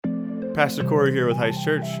Pastor Corey here with Heights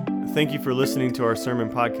Church. Thank you for listening to our sermon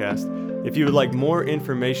podcast. If you would like more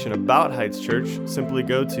information about Heights Church, simply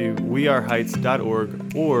go to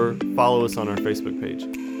weareheights.org or follow us on our Facebook page.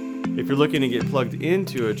 If you're looking to get plugged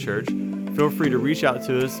into a church, feel free to reach out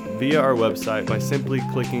to us via our website by simply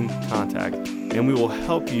clicking contact, and we will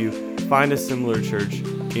help you find a similar church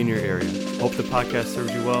in your area. Hope the podcast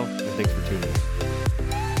serves you well, and thanks for tuning in.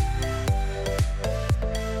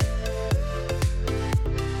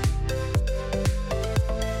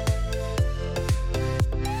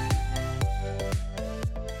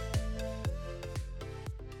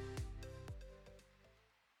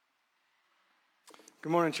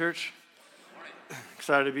 Good morning, church.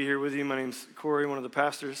 Excited to be here with you. My name's Corey, one of the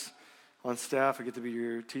pastors on staff. I get to be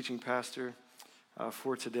your teaching pastor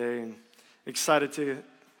for today, and excited to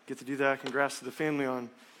get to do that. Congrats to the family on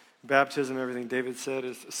baptism. Everything David said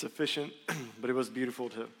is sufficient, but it was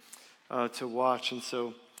beautiful to watch. And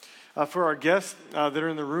so for our guests that are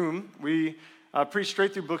in the room, we preach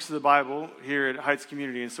straight through books of the Bible here at Heights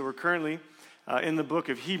Community, and so we're currently in the book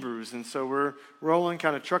of Hebrews, and so we're rolling,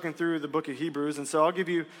 kind of trucking through the book of Hebrews, and so I'll give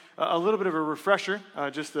you a little bit of a refresher,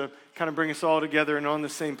 just to kind of bring us all together and on the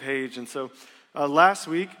same page. And so last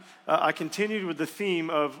week, I continued with the theme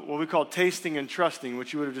of what we call tasting and trusting,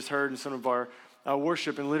 which you would have just heard in some of our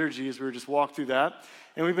worship and liturgy as we were just walked through that.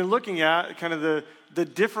 And we've been looking at kind of the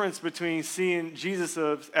difference between seeing Jesus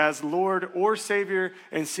as Lord or Savior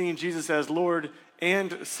and seeing Jesus as Lord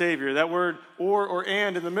and Savior. That word or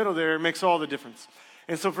and in the middle there makes all the difference.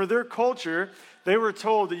 And so for their culture, they were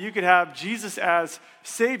told that you could have Jesus as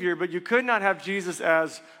Savior, but you could not have Jesus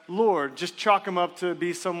as Lord. Just chalk him up to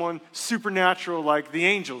be someone supernatural like the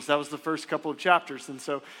angels. That was the first couple of chapters. And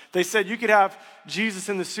so they said you could have Jesus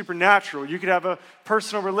in the supernatural. You could have a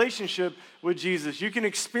personal relationship with Jesus. You can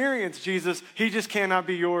experience Jesus. He just cannot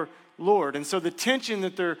be your Lord. And so the tension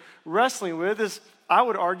that they're wrestling with is, I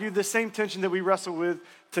would argue, the same tension that we wrestle with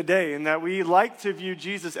today, in that we like to view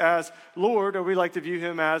Jesus as Lord, or we like to view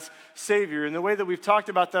him as Savior. And the way that we've talked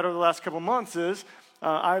about that over the last couple months is,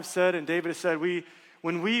 I've said and David has said,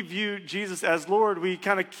 when we view Jesus as Lord, we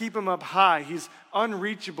kind of keep him up high. He's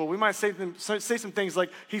unreachable. We might say some things like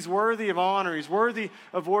he's worthy of honor, he's worthy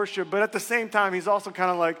of worship, but at the same time, he's also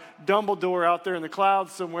kind of like Dumbledore out there in the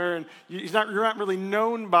clouds somewhere, and you're not really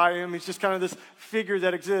known by him. He's just kind of this figure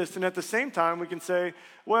that exists. And at the same time, we can say,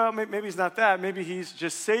 well, maybe he's not that. Maybe he's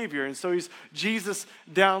just Savior. And so he's Jesus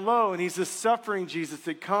down low, and he's this suffering Jesus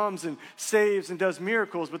that comes and saves and does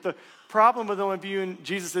miracles. But the problem with only viewing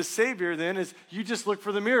Jesus as Savior then is you just look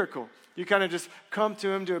for the miracle. You kind of just come to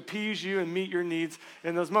him to appease you and meet your needs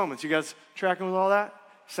in those moments. You guys tracking with all that?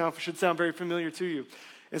 Should sound very familiar to you.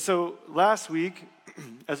 And so last week,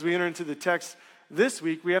 as we enter into the text this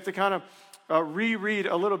week, we have to kind of reread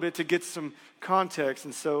a little bit to get some context.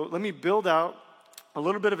 And so let me build out a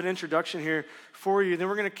little bit of an introduction here for you. Then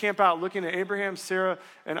we're going to camp out looking at Abraham, Sarah,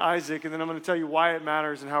 and Isaac, and then I'm going to tell you why it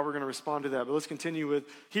matters and how we're going to respond to that. But let's continue with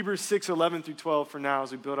Hebrews 6:11 through 12 for now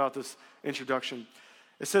as we build out this introduction.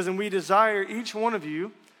 It says, "And we desire each one of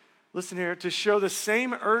you," listen here, "to show the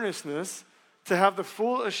same earnestness, to have the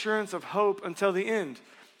full assurance of hope until the end,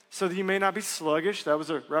 so that you may not be sluggish." That was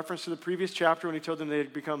a reference to the previous chapter when he told them they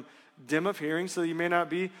had become dim of hearing, "so that you may not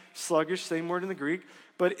be sluggish," same word in the Greek,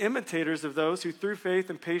 "but imitators of those who through faith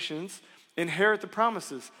and patience inherit the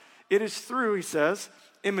promises. It is through," he says,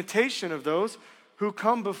 "imitation of those who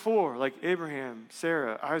come before," like Abraham,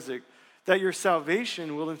 Sarah, Isaac, "that your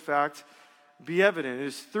salvation will in fact be evident." It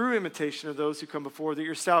is through imitation of those who come before that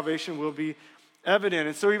your salvation will be evident.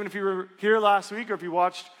 And so even if you were here last week or if you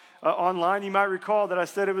watched online, you might recall that I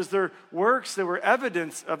said it was their works that were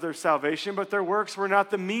evidence of their salvation, but their works were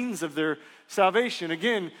not the means of their salvation.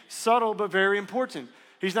 Again, subtle but very important.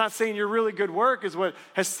 He's not saying your really good work is what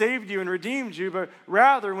has saved you and redeemed you, but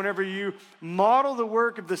rather whenever you model the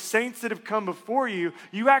work of the saints that have come before you,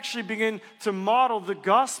 you actually begin to model the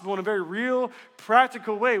gospel in a very real,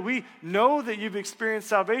 practical way. We know that you've experienced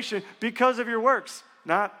salvation because of your works,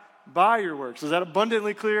 not by your works. Is that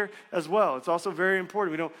abundantly clear as well? It's also very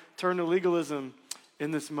important. We don't turn to legalism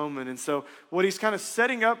in this moment. And so what he's kind of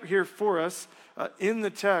setting up here for us in the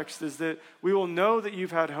text is that we will know that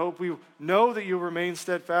you've had hope. We know that you'll remain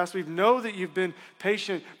steadfast. We know that you've been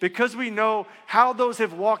patient because we know how those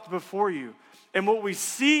have walked before you. And what we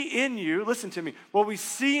see in you, listen to me, what we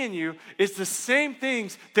see in you is the same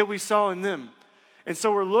things that we saw in them. And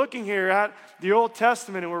so we're looking here at the Old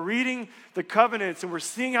Testament and we're reading the covenants and we're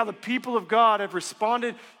seeing how the people of God have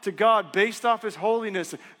responded to God based off his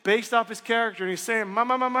holiness, based off his character. And he's saying,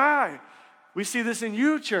 my. We see this in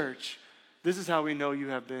you, church. This is how we know you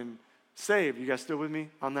have been saved. You guys still with me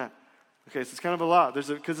on that? Okay, so it's kind of a lot.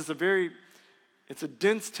 Because it's a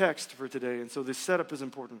dense text for today, and so the setup is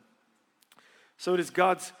important. So it is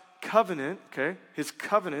God's covenant, okay, his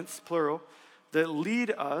covenants, plural, that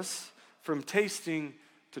lead us from tasting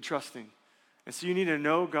to trusting. And so you need to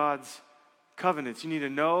know God's covenants. You need to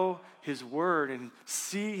know his word and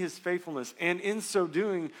see his faithfulness. And in so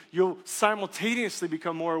doing, you'll simultaneously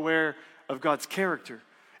become more aware of God's character.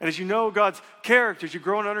 And as you know God's character, as you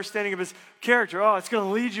grow an understanding of his character, it's going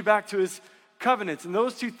to lead you back to his covenants. And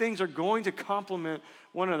those two things are going to complement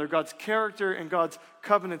one another. God's character and God's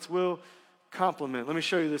covenants will complement. Let me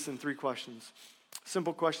show you this in 3 questions.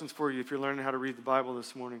 Simple questions for you if you're learning how to read the Bible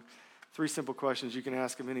this morning. 3 simple questions you can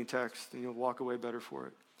ask of any text, and you'll walk away better for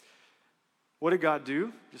it. What did God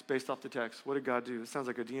do? Just based off the text. What did God do? It sounds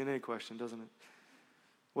like a DNA question, doesn't it?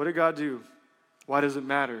 What did God do? Why does it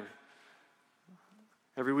matter?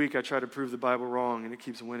 Every week I try to prove the Bible wrong, and it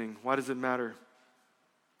keeps winning. Why does it matter?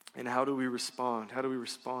 And how do we respond? How do we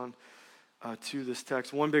respond to this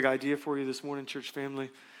text? One big idea for you this morning, church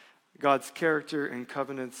family. God's character and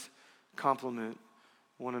covenants complement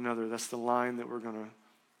one another. That's the line that we're going to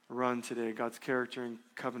run today. God's character and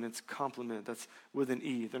covenants complement. That's with an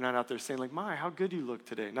E. They're not out there saying like, my, how good you look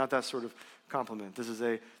today. Not that sort of compliment. This is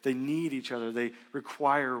they need each other. They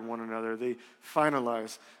require one another. They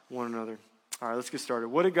finalize one another. All right, let's get started.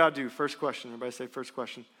 What did God do? First question. Everybody say first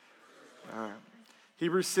question. All right.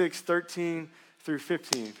 Hebrews 6:13 through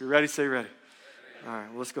 15. If you're ready, say ready. All right,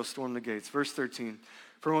 well, let's go storm the gates. Verse 13.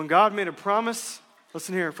 For when God made a promise,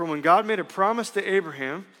 listen here, for when God made a promise to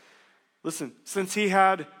Abraham, listen, since he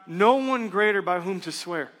had no one greater by whom to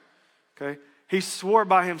swear, okay, he swore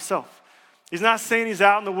by himself. He's not saying he's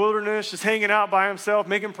out in the wilderness, just hanging out by himself,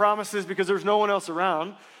 making promises because there's no one else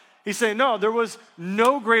around. He's saying, no, there was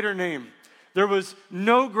no greater name. There was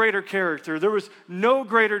no greater character. There was no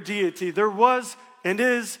greater deity. There was and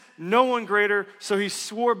is no one greater, so he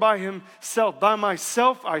swore by himself. By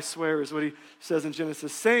myself I swear, is what he says in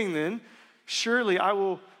Genesis. Saying then, surely I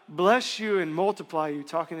will bless you and multiply you,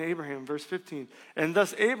 talking to Abraham, verse 15. And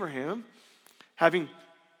thus Abraham, having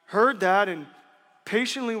heard that and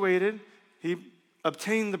patiently waited, he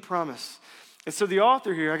obtained the promise. And so the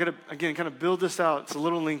author here, I got to, again, kind of build this out. It's a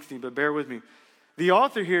little lengthy, but bear with me. The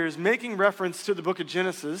author here is making reference to the book of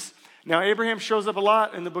Genesis. Now, Abraham shows up a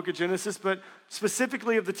lot in the book of Genesis, but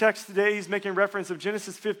specifically of the text today, he's making reference of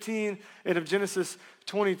Genesis 15 and of Genesis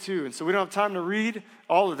 22. And so we don't have time to read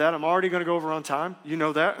all of that. I'm already going to go over on time. You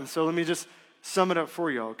know that. And so let me just sum it up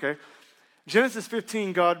for you, okay? Genesis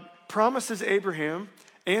 15, God promises Abraham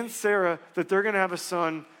and Sarah that they're going to have a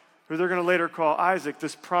son who they're going to later call Isaac,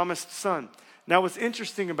 this promised son. Now, what's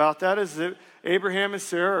interesting about that is that Abraham and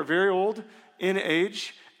Sarah are very old in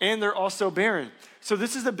age, and they're also barren. So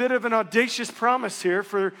this is a bit of an audacious promise here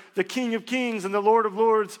for the King of Kings and the Lord of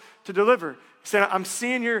Lords to deliver. He said, I'm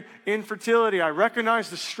seeing your infertility. I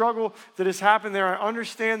recognize the struggle that has happened there. I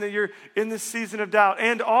understand that you're in this season of doubt.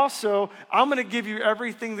 And also, I'm going to give you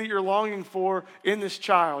everything that you're longing for in this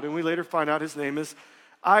child. And we later find out his name is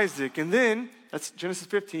Isaac. And then, that's Genesis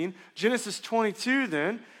 15. Genesis 22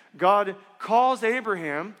 then, God calls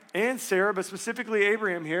Abraham and Sarah, but specifically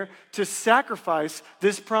Abraham here, to sacrifice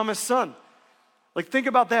this promised son. Like, think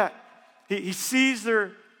about that. He sees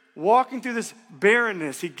they're walking through this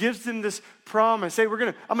barrenness. He gives them this promise. Hey,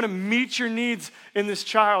 I'm gonna meet your needs in this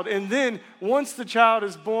child. And then once the child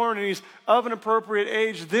is born and he's of an appropriate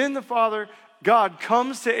age, then the Father, God,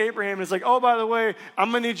 comes to Abraham and is like, oh, by the way,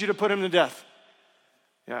 I'm gonna need you to put him to death.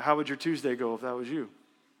 Yeah, how would your Tuesday go if that was you?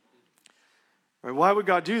 Right, why would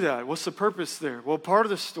God do that? What's the purpose there? Well, part of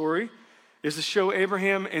the story is to show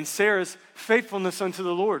Abraham and Sarah's faithfulness unto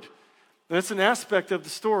the Lord. And that's an aspect of the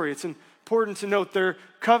story. It's important to note their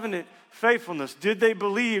covenant faithfulness. Did they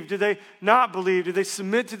believe? Did they not believe? Did they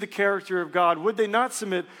submit to the character of God? Would they not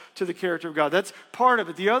submit to the character of God? That's part of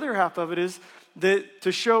it. The other half of it is that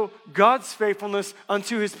to show God's faithfulness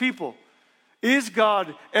unto his people. Is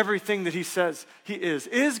God everything that he says he is?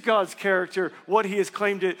 Is God's character what he has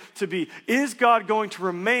claimed it to be? Is God going to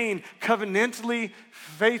remain covenantally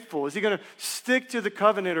faithful? Is he going to stick to the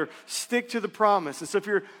covenant or stick to the promise? And so if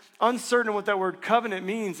you're uncertain what that word covenant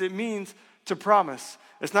means, it means to promise.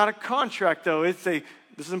 It's not a contract though. It's this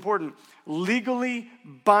is important, legally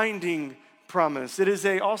binding promise. It is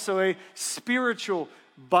also a spiritual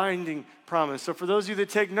binding promise. So for those of you that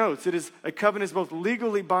take notes, a covenant is both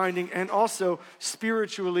legally binding and also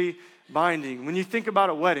spiritually binding. When you think about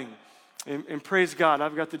a wedding, and praise God,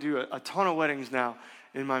 I've got to do a ton of weddings now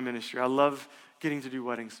in my ministry. I love getting to do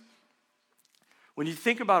weddings. When you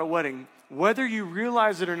think about a wedding, whether you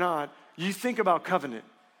realize it or not, you think about covenant.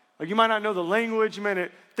 Like you might not know the language, you might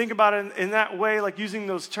not think about it in that way, like using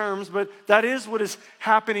those terms, but that is what is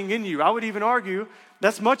happening in you. I would even argue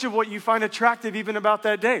that's much of what you find attractive even about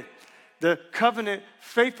that day. The covenant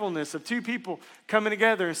faithfulness of two people coming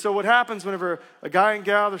together. And so what happens whenever a guy and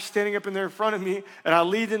gal, they're standing up in there in front of me and I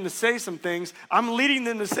lead them to say some things, I'm leading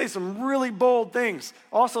them to say some really bold things,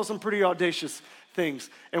 also some pretty audacious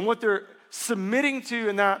things. And what they're submitting to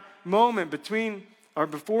in that moment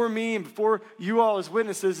before me and before you all as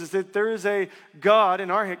witnesses is that there is a God,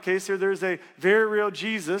 in our case here, there's a very real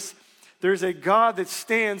Jesus. There's a God that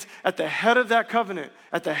stands at the head of that covenant,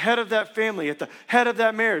 at the head of that family, at the head of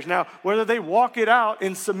that marriage. Now, whether they walk it out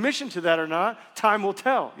in submission to that or not, time will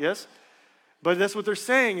tell, yes? But that's what they're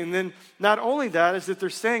saying. And then not only that is that they're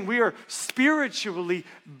saying we are spiritually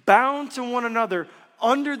bound to one another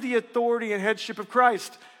under the authority and headship of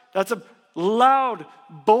Christ. That's a loud,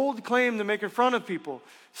 bold claim to make in front of people.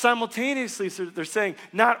 Simultaneously, so they're saying,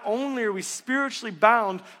 not only are we spiritually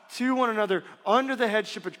bound to one another under the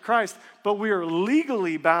headship of Christ, but we are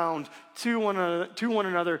legally bound to one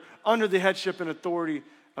another under the headship and authority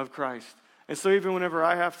of Christ. And so even whenever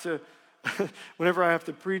I have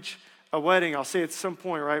to preach a wedding, I'll say at some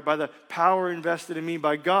point, right, by the power invested in me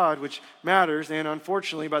by God, which matters, and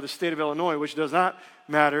unfortunately by the state of Illinois, which does not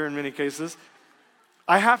matter in many cases,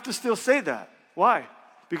 I have to still say that. Why?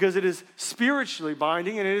 Because it is spiritually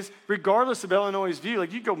binding, and it is regardless of Illinois' view.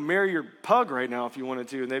 Like, you go marry your pug right now if you wanted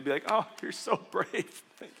to, and they'd be like, oh, you're so brave.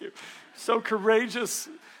 Thank you. So courageous.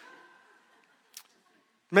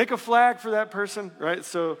 Make a flag for that person, right?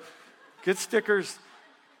 So get stickers.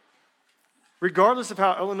 Regardless of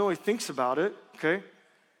how Illinois thinks about it, okay,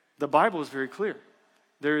 the Bible is very clear.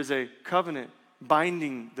 There is a covenant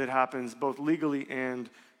binding that happens both legally and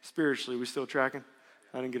spiritually. We still tracking?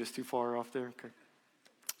 I didn't get us too far off there. Okay.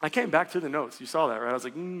 I came back to the notes. You saw that, right? I was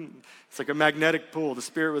like, it's like a magnetic pull. The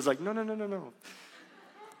Spirit was like, no.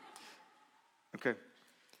 Okay.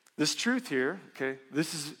 This truth here, okay,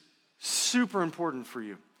 this is super important for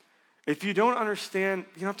you. If you don't understand,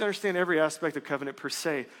 you don't have to understand every aspect of covenant per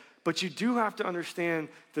se, but you do have to understand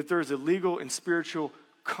that there is a legal and spiritual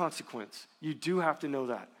consequence. You do have to know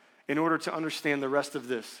that in order to understand the rest of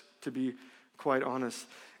this, to be quite honest.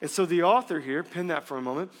 And so the author here, pin that for a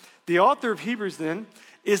moment, the author of Hebrews then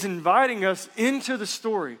is inviting us into the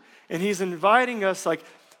story. And he's inviting us like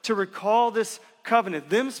to recall this covenant,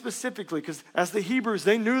 them specifically, because as the Hebrews,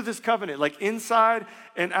 they knew this covenant, like inside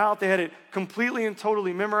and out. They had it completely and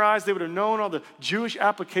totally memorized. They would have known all the Jewish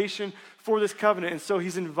application for this covenant. And so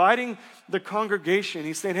he's inviting the congregation.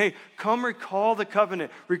 He's saying, hey, come recall the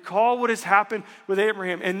covenant. Recall what has happened with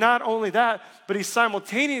Abraham. And not only that, but he's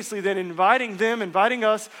simultaneously then inviting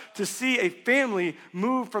us to see a family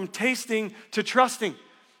move from tasting to trusting.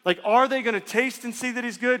 Like, are they going to taste and see that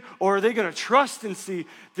he's good, or are they going to trust and see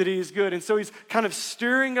that he is good? And so he's kind of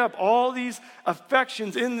stirring up all these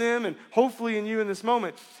affections in them and hopefully in you in this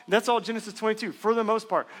moment. And that's all Genesis 22 for the most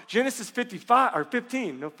part. Genesis 55.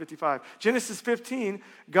 Genesis 15,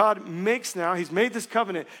 God he's made this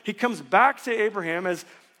covenant. He comes back to Abraham as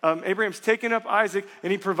Abraham's taken up Isaac,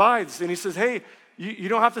 and he provides. And he says, hey, you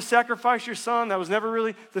don't have to sacrifice your son. That was never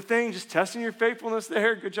really the thing. Just testing your faithfulness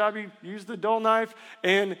there. Good job, you used the dull knife.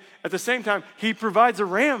 And at the same time, he provides a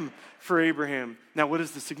ram for Abraham. Now, what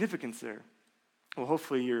is the significance there? Well,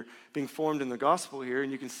 hopefully you're being formed in the gospel here,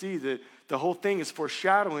 and you can see that the whole thing is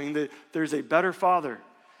foreshadowing that there's a better father,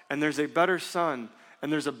 and there's a better son,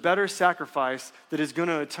 and there's a better sacrifice that is going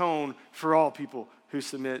to atone for all people who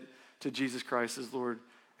submit to Jesus Christ as Lord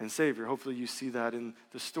and Savior. Hopefully you see that in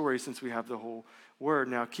the story since we have the whole word.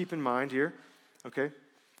 Now, keep in mind here, okay,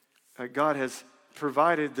 God has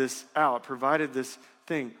provided this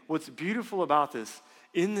thing. What's beautiful about this,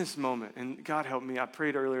 in this moment, and God help me, I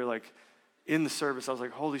prayed earlier, like in the service, I was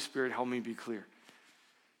like, Holy Spirit, help me be clear.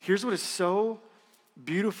 Here's what is so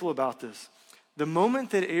beautiful about this. The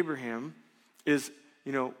moment that Abraham is,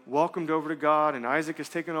 welcomed over to God and Isaac is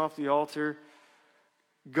taken off the altar,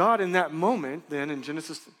 God in that moment, then in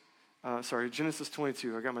Genesis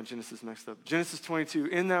 22, I got my Genesis mixed up. Genesis 22,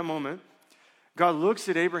 in that moment, God looks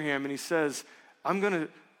at Abraham and he says, I'm going to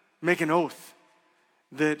make an oath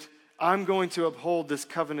that I'm going to uphold this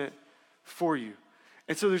covenant for you.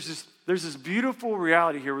 And so there's this beautiful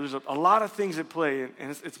reality here where there's a lot of things at play,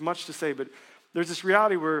 and it's much to say, but there's this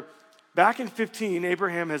reality where back in 15,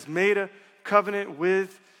 Abraham has made a covenant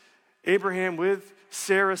with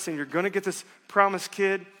Sarah, saying you're going to get this promised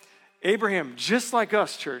kid. Abraham, just like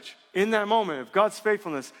us, church, in that moment of God's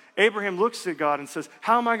faithfulness, Abraham looks at God and says,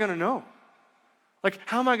 how am I going to know? Like,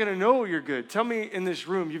 how am I going to know you're good? Tell me in this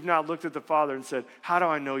room you've not looked at the Father and said, how do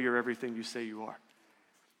I know you're everything you say you are?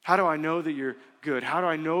 How do I know that you're good? How do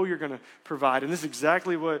I know you're going to provide? And this is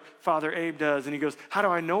exactly what Father Abe does. And he goes, how do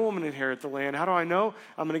I know I'm going to inherit the land? How do I know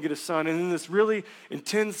I'm going to get a son? And in this really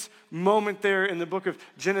intense moment there in the book of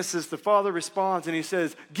Genesis, the father responds and he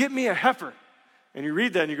says, get me a heifer. And you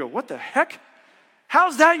read that and you go, what the heck?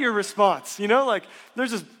 How's that your response? You know, like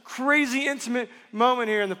there's this crazy intimate moment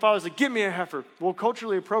here and the father's like, get me a heifer. Well,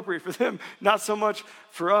 culturally appropriate for them, not so much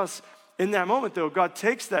for us. In that moment though, God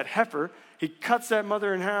takes that heifer, he cuts that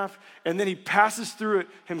mother in half, and then he passes through it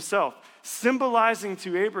himself, symbolizing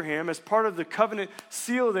to Abraham as part of the covenant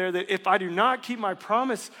seal there that if I do not keep my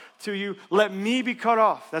promise to you, let me be cut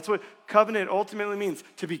off. That's what covenant ultimately means,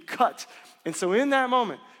 to be cut. And so in that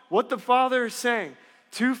moment, what the father is saying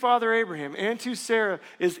to Father Abraham and to Sarah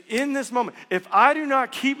is in this moment, if I do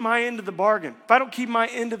not keep my end of the bargain, if I don't keep my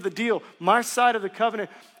end of the deal, my side of the covenant,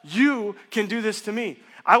 you can do this to me.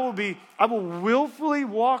 I will willfully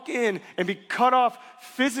walk in and be cut off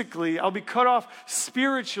physically. I'll be cut off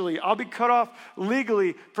spiritually. I'll be cut off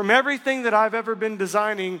legally from everything that I've ever been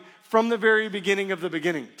designing from the very beginning of the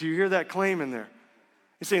beginning. Do you hear that claim in there?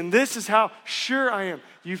 He's saying, this is how sure I am.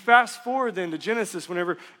 You fast forward then to Genesis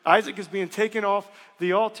whenever Isaac is being taken off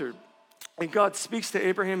the altar. And God speaks to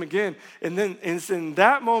Abraham again. And then it's in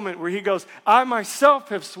that moment where he goes, I myself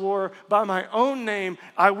have swore by my own name,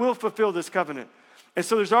 I will fulfill this covenant. And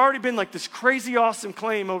so there's already been like this crazy awesome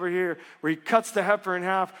claim over here where he cuts the heifer in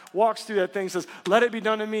half, walks through that thing, says, let it be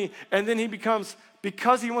done to me. And then he becomes,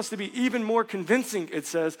 because he wants to be even more convincing, it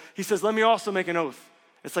says, he says, let me also make an oath.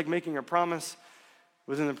 It's like making a promise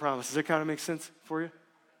within the promise. Does that kind of make sense for you?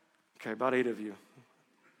 Okay, about 8 of you.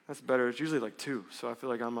 That's better. It's usually like 2. So I feel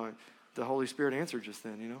like the Holy Spirit answered just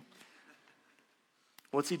then, you know?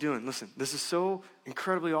 What's he doing? Listen, this is so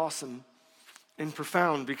incredibly awesome and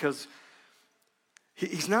profound because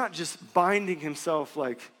he's not just binding himself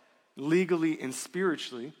like legally and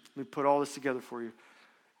spiritually. Let me put all this together for you.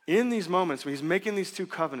 In these moments when he's making these 2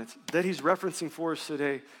 covenants that he's referencing for us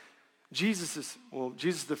today, Jesus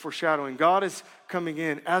is the foreshadowing. God is coming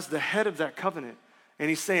in as the head of that covenant. And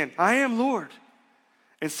he's saying, I am Lord.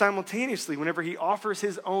 And simultaneously, whenever he offers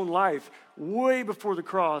his own life way before the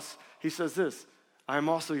cross, he says this, I am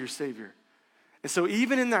also your Savior. And so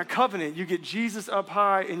even in that covenant, you get Jesus up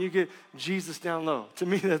high and you get Jesus down low. To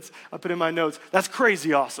me, I put in my notes, that's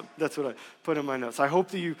crazy awesome. That's what I put in my notes. I hope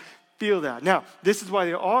that you feel that. Now, this is why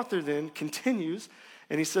the author then continues,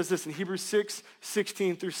 and he says this in Hebrews 6,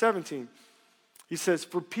 16 through 17. He says,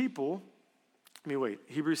 Hebrews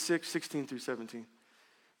 6, 16 through 17.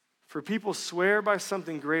 For people swear by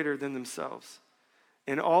something greater than themselves.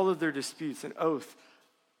 In all of their disputes, an oath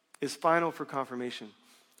is final for confirmation.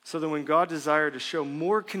 So that when God desired to show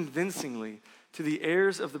more convincingly to the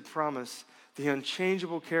heirs of the promise the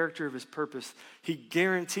unchangeable character of his purpose, he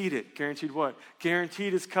guaranteed it. Guaranteed what?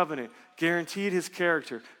 Guaranteed his covenant, guaranteed his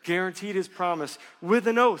character, guaranteed his promise with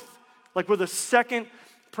an oath, like with a second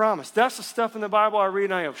promise. That's the stuff in the Bible I read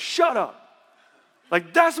and I go, shut up.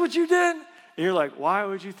 Like, that's what you did? And you're like, why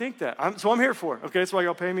would you think that? I'm here for it. Okay, that's why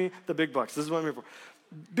y'all pay me the big bucks. This is what I'm here for.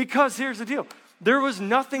 Because here's the deal. There was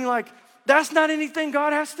nothing like, that's not anything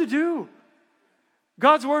God has to do.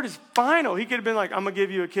 God's word is final. He could have been like, I'm going to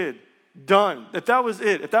give you a kid. Done. If that was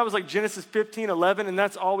it, if that was like Genesis 15:11 and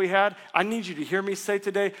that's all we had, I need you to hear me say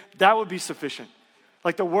today, that would be sufficient.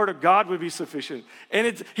 Like the word of God would be sufficient.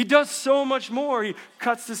 And he does so much more. He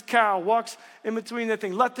cuts this cow, walks in between that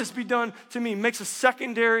thing. Let this be done to me. Makes a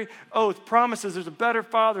secondary oath. Promises there's a better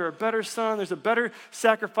father, a better son. There's a better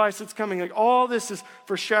sacrifice that's coming. Like all this is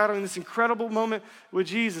foreshadowing this incredible moment with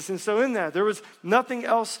Jesus. And so in that, there was nothing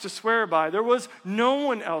else to swear by. There was no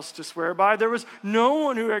one else to swear by. There was no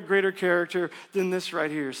one who had greater character than this right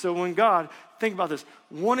here. So when God, think about this,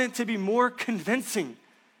 wanted to be more convincing,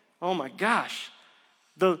 oh my gosh,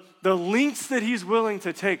 the lengths that he's willing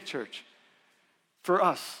to take, church, for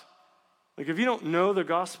us. Like if you don't know the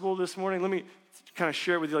gospel this morning, let me kind of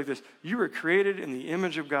share it with you like this. You were created in the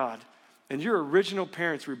image of God, and your original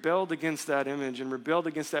parents rebelled against that image and rebelled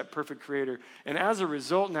against that perfect creator. And as a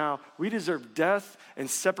result now, we deserve death and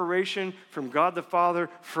separation from God the Father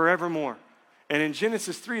forevermore. And in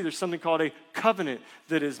Genesis 3, there's something called a covenant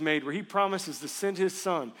that is made where he promises to send his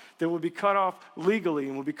son that will be cut off legally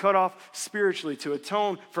and will be cut off spiritually to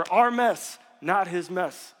atone for our mess, not his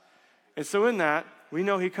mess. And so in that, we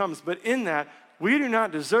know he comes. But in that, we do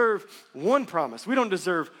not deserve one promise. We don't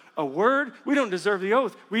deserve a word. We don't deserve the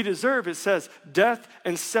oath. We deserve, it says, death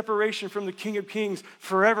and separation from the King of Kings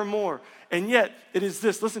forevermore. And yet, it is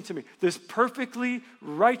this, listen to me, this perfectly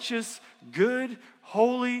righteous, good,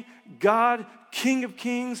 holy God, King of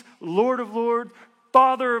Kings, Lord of Lords,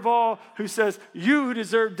 Father of all, who says, you who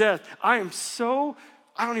deserve death, I am so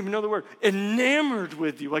I don't even know the word, enamored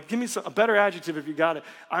with you. Like, give me a better adjective if you got it.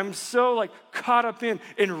 I'm so like caught up in,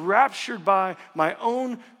 enraptured by my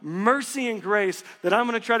own mercy and grace that I'm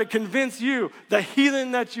going to try to convince you, the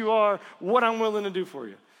heathen that you are, what I'm willing to do for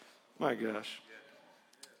you. My gosh.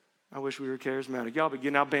 I wish we were charismatic. Y'all be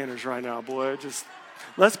getting out banners right now, boy. Just,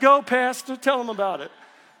 let's go, Pastor. Tell them about it.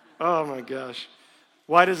 Oh, my gosh.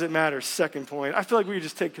 Why does it matter? Second point. I feel like we could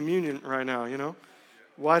just take communion right now, you know?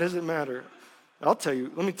 Why does it matter? I'll tell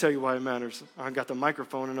you. Let me tell you why it matters. I got the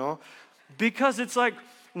microphone and all. Because it's like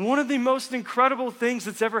one of the most incredible things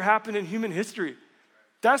that's ever happened in human history.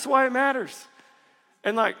 That's why it matters.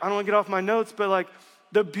 And like, I don't want to get off my notes, but like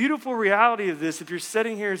the beautiful reality of this, if you're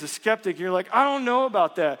sitting here as a skeptic, you're like, I don't know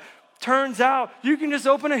about that. Turns out you can just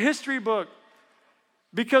open a history book.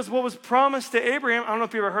 Because what was promised to Abraham, I don't know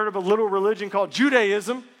if you ever heard of a little religion called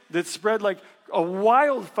Judaism that spread like a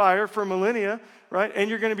wildfire for millennia, right? And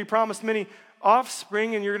you're going to be promised many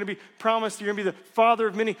offspring, and you're going to be promised you're going to be the father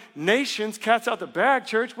of many nations. Cat's out the bag,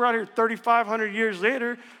 church. We're out here 3,500 years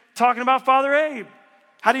later talking about Father Abe.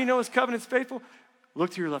 How do you know his covenant's faithful?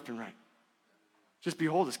 Look to your left and right. Just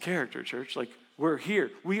behold his character, church. Like, we're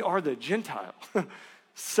here. We are the Gentile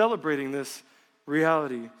celebrating this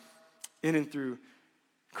reality in and through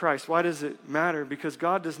Christ. Why does it matter? Because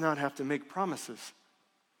God does not have to make promises.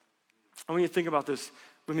 I want you to think about this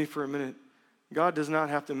with me for a minute. God does not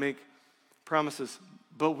have to make promises,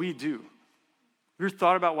 but we do. Have you ever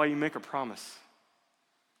thought about why you make a promise?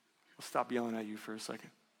 I'll stop yelling at you for a second.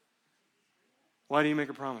 Why do you make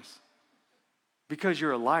a promise? Because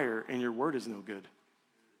you're a liar and your word is no good.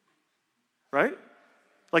 Right?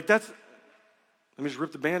 Like let me just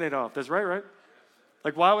rip the Band-Aid off. That's right?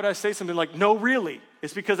 Like, why would I say something like, no, really?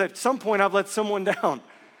 It's because at some point I've let someone down.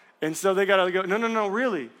 And so they got to go, no,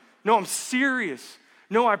 really. No, I'm serious.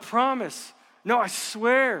 No, I promise. No, I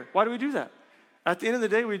swear. Why do we do that? At the end of the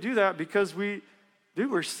day, we do that because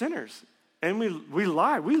we're sinners. And we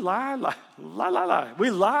lie. We lie. We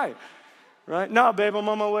lie. Right? No, babe, I'm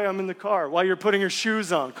on my way. I'm in the car. While you're putting your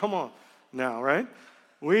shoes on. Come on now, right?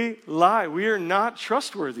 We lie. We are not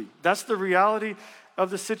trustworthy. That's the reality of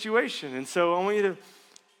the situation. And so I want you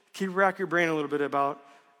to rack your brain a little bit about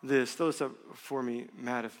this. Throw this up for me,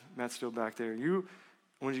 Matt, if Matt's still back there. I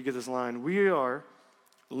want you to get this line. We are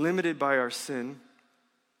limited by our sin.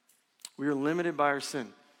 We are limited by our sin.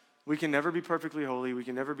 We can never be perfectly holy. We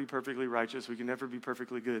can never be perfectly righteous. We can never be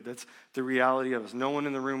perfectly good. That's the reality of us. No one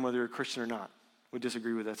in the room, whether you're a Christian or not, would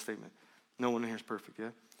disagree with that statement. No one in here is perfect, yeah?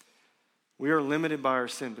 We are limited by our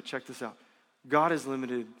sin, but check this out. God is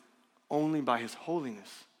limited only by his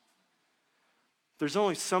holiness. There's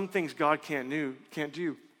only some things God can't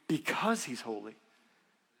do because he's holy.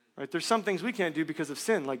 Right? There's some things we can't do because of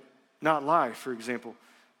sin, like not lie, for example.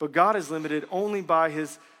 But God is limited only by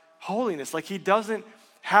his holiness. Like, he doesn't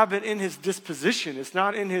have it in his disposition. It's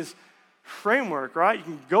not in his framework, right? You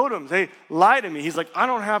can go to him and say, lie to me. He's like, I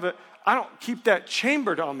don't have it. I don't keep that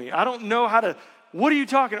chambered on me. I don't know how to, what are you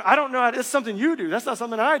talking about? I don't know how to, it's something you do. That's not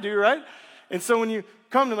something I do, right? And so when you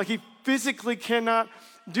come to him, like, he physically cannot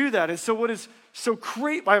do that. And so what is so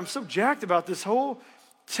great, why I'm so jacked about this whole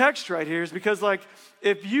text right here is because, like,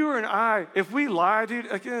 if you and I, if we lie, dude,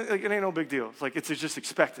 like, it ain't no big deal. It's like, it's just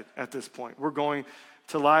expected at this point. We're going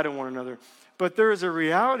to lie to one another. But there is a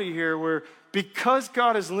reality here where because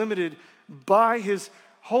God is limited by his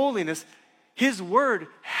holiness, his word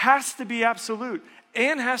has to be absolute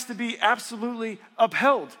and has to be absolutely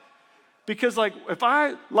upheld. Because, like, if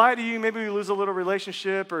I lie to you, maybe we lose a little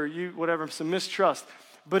relationship or you, whatever, some mistrust.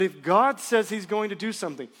 But if God says he's going to do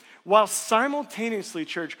something, while simultaneously,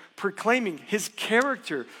 church, proclaiming his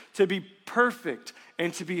character to be perfect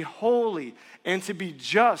and to be holy and to be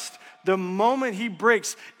just, the moment he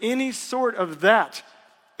breaks any sort of that,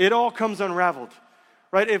 it all comes unraveled.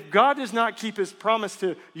 Right? If God does not keep his promise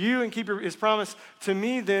to you and keep his promise to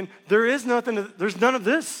me, then there's none of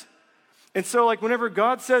this. And so, like, whenever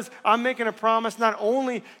God says, I'm making a promise, not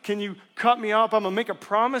only can you cut me off, I'm going to make a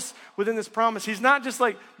promise within this promise. He's not just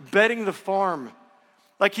like betting the farm.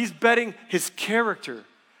 Like, he's betting his character.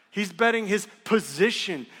 He's betting his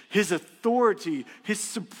position, his authority, his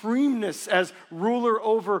supremeness as ruler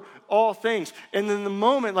over all things. And then the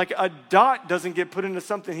moment, like, a dot doesn't get put into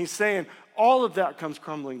something he's saying, all of that comes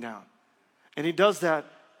crumbling down. And he does that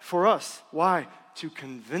for us. Why? To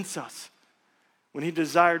convince us. When he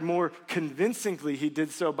desired more convincingly, he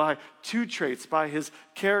did so by two traits, by his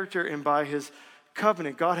character and by his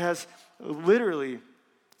covenant. God has literally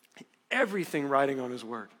everything writing on his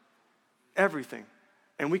word. Everything.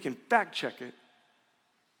 And we can fact check it.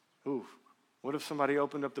 Ooh, what if somebody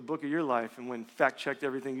opened up the book of your life and went fact checked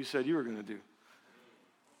everything you said you were going to do?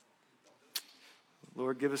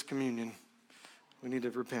 Lord, give us communion. We need to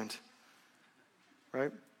repent,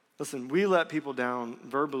 right? Listen, we let people down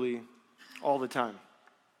verbally all the time.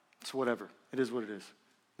 It's whatever. It is what it is.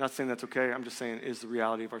 Not saying that's okay. I'm just saying it is the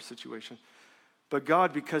reality of our situation. But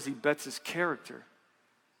God, because he bets his character,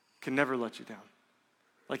 can never let you down.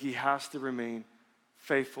 Like he has to remain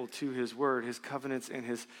faithful to his word. His covenants and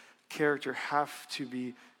his character have to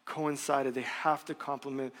be coincided. They have to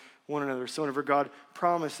complement one another. So whenever God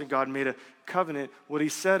promised and God made a covenant, what he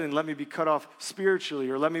said, and let me be cut off spiritually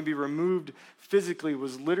or let me be removed physically,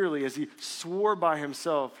 was literally as he swore by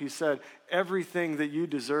himself. He said, everything that you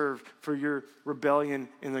deserve for your rebellion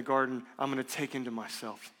in the garden, I'm going to take into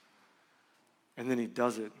myself. And then he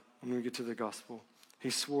does it when we get to the gospel. He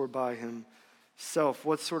swore by himself.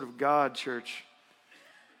 What sort of God, church,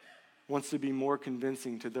 wants to be more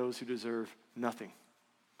convincing to those who deserve nothing?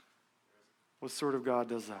 What sort of God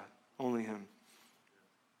does that? Only him.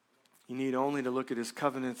 You need only to look at his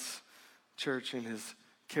covenants, church, and his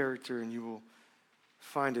character, and you will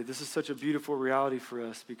find it. This is such a beautiful reality for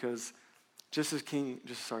us because just as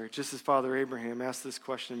Father Abraham asked this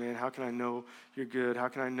question, man, how can I know you're good? How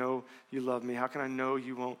can I know you love me? How can I know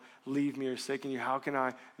you won't leave me or forsake you? How can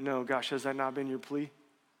I know? Gosh, has that not been your plea?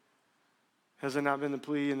 Has that not been the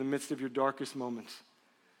plea in the midst of your darkest moments?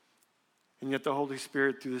 And yet the Holy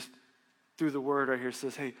Spirit through the word right here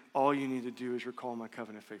says, hey, all you need to do is recall my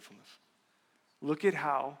covenant faithfulness. Look at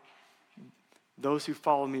how those who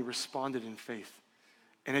follow me responded in faith.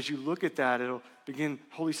 And as you look at that,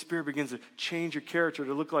 Holy Spirit begins to change your character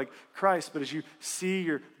to look like Christ. But as you see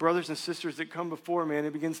your brothers and sisters that come before, man,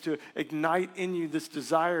 it begins to ignite in you this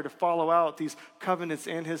desire to follow out these covenants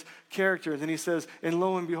and his character. And then he says, and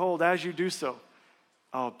lo and behold, as you do so,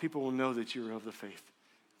 people will know that you are of the faith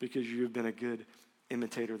because you have been a good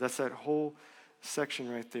imitator. That's that whole section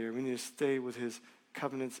right there. We need to stay with his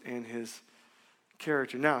covenants and his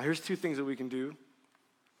character. Now, here's two things that we can do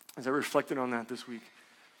as I reflected on that this week.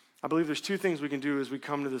 I believe there's two things we can do as we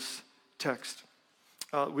come to this text.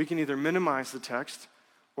 We can either minimize the text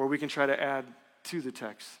or we can try to add to the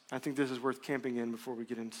text. I think this is worth camping in before we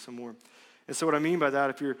get into some more. And so what I mean by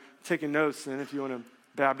that, if you're taking notes and if you want to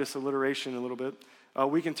Baptist alliteration a little bit,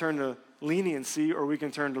 we can turn to leniency or we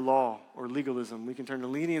can turn to law or legalism. We can turn to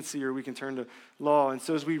leniency or we can turn to law. And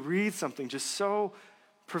so as we read something just so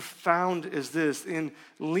profound as this, in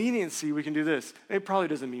leniency we can do this. It probably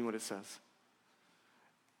doesn't mean what it says.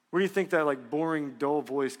 Where do you think that like boring, dull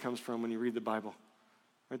voice comes from when you read the Bible?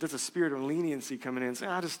 Right? There's a spirit of leniency coming in and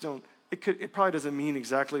saying, it probably doesn't mean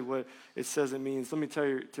exactly what it says it means. Let me tell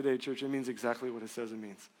you today, church, it means exactly what it says it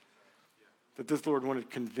means. That this Lord wanted to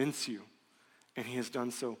convince you, and he has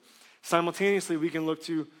done so. Simultaneously, we can look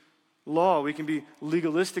to law. We can be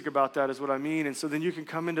legalistic about that is what I mean. And so then you can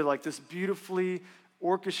come into like this beautifully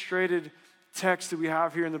orchestrated text that we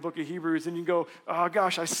have here in the book of Hebrews, and you go, oh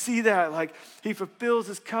gosh, I see that. Like he fulfills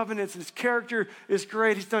his covenants, and his character is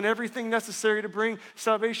great. He's done everything necessary to bring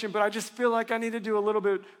salvation, but I just feel like I need to do a little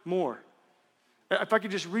bit more. If I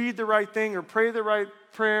could just read the right thing or pray the right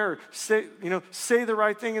prayer or say the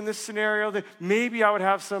right thing in this scenario, then maybe I would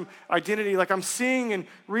have some identity. Like I'm seeing and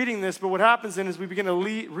reading this, but what happens then is we begin to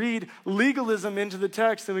read legalism into the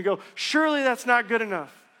text and we go, surely that's not good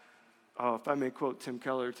enough. Oh, if I may quote Tim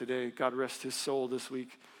Keller today, God rest his soul this week.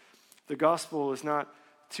 The gospel is not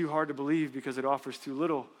too hard to believe because it offers too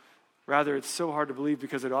little. Rather, it's so hard to believe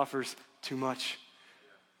because it offers too much.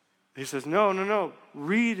 He says, no.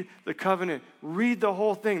 Read the covenant. Read the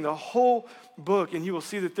whole thing, the whole book, and you will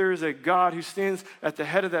see that there is a God who stands at the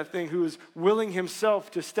head of that thing, who is willing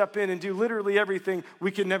himself to step in and do literally everything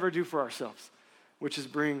we could never do for ourselves, which is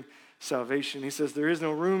bring salvation. He says there is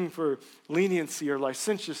no room for leniency or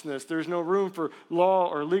licentiousness. There is no room for law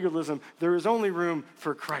or legalism. There is only room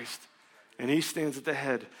for Christ, and he stands at the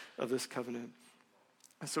head of this covenant.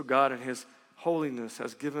 And so God in his holiness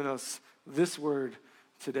has given us this word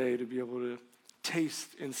today to be able to taste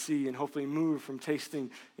and see and hopefully move from tasting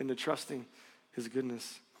into trusting his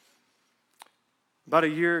goodness. About a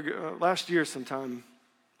year ago, last year sometime,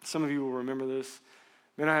 some of you will remember this.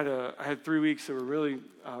 Man, I had 3 weeks that were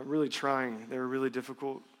really trying. They were really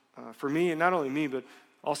difficult for me, and not only me, but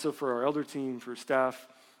also for our elder team, for staff.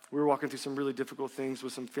 We were walking through some really difficult things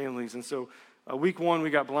with some families. And so week one,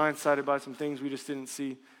 we got blindsided by some things we just didn't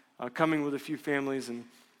see coming with a few families and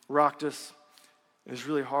rocked us. It was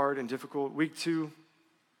really hard and difficult. Week two,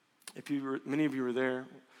 many of you were there.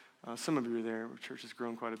 Some of you were there. Our church has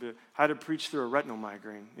grown quite a bit. I had to preach through a retinal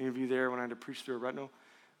migraine. Any of you there when I had to preach through a retinal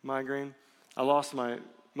migraine? I lost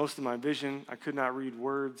most of my vision. I could not read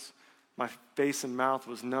words. My face and mouth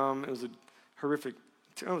was numb. It was a horrific.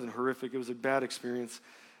 It wasn't horrific. It was a bad experience.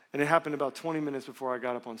 And it happened about 20 minutes before I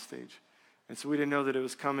got up on stage. And so we didn't know that it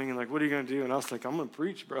was coming, and like, what are you going to do? And I was like, I'm going to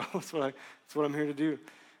preach, bro. That's what I'm here to do.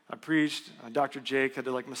 I preached. Dr. Jake had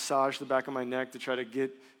to like massage the back of my neck to try to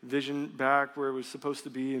get vision back where it was supposed to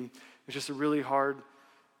be. And it was just a really hard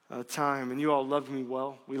time. And you all loved me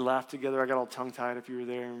well. We laughed together. I got all tongue-tied if you were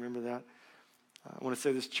there. Remember that? I want to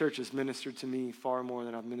say this church has ministered to me far more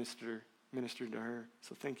than I've ministered to her.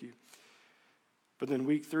 So thank you. But then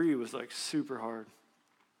week 3 was like super hard.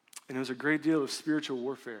 And it was a great deal of spiritual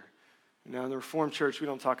warfare. Now, in the Reformed Church, we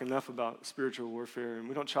don't talk enough about spiritual warfare, and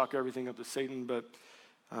we don't chalk everything up to Satan, but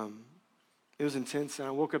it was intense. And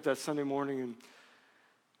I woke up that Sunday morning and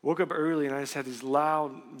woke up early, and I just had this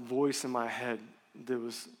loud voice in my head that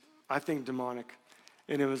was, I think, demonic.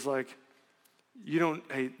 And it was like, they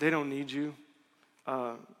don't need you.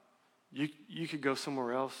 You could go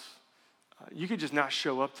somewhere else. You could just not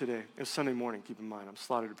show up today. It was Sunday morning, keep in mind. I'm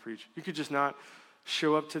slotted to preach. You could just not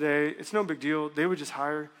show up today. It's no big deal. They would just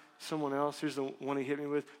hire someone else. Here's the one he hit me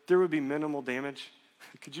with. There would be minimal damage.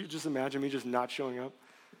 Could you just imagine me just not showing up?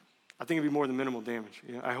 I think it'd be more than minimal damage.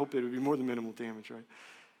 Yeah, I hope it would be more than minimal damage, right?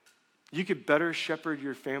 You could better shepherd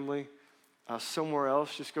your family somewhere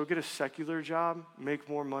else. Just go get a secular job, make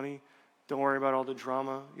more money. Don't worry about all the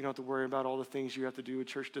drama. You don't have to worry about all the things you have to do with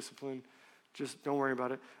church discipline. Just don't worry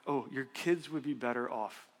about it. Oh, your kids would be better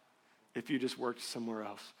off if you just worked somewhere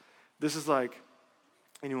else. This is like,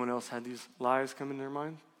 anyone else had these lies come in their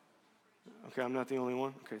mind? Okay, I'm not the only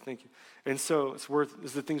one. Okay, thank you. And so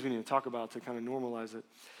it's the things we need to talk about to kind of normalize it.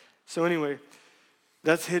 So anyway,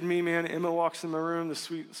 that's hit me, man. Emma walks in my room, the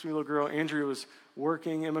sweet little girl. Andrea was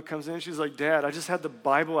working. Emma comes in. She's like, Dad, I just had the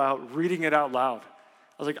Bible out, reading it out loud.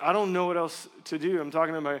 I was like, I don't know what else to do. I'm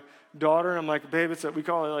talking to my daughter, and I'm like, babe, we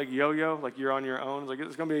call it like yo-yo, like you're on your own. Like,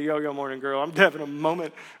 it's going to be a yo-yo morning, girl. I'm having a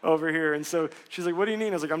moment over here. And so she's like, what do you need?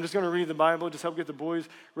 I was like, I'm just going to read the Bible, just help get the boys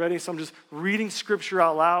ready. So I'm just reading scripture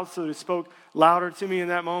out loud, so it spoke louder to me in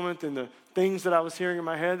that moment than the things that I was hearing in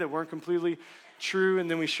my head that weren't completely true. And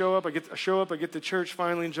then we show up, I get to church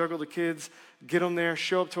finally and juggle the kids, get them there,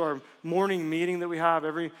 show up to our morning meeting that we have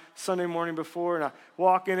every Sunday morning before, and I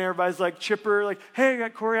walk in, everybody's like chipper, like, hey, I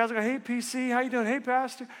got Corey, how's it going? Hey, PC, how you doing? Hey,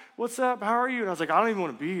 Pastor, what's up? How are you? And I was like, I don't even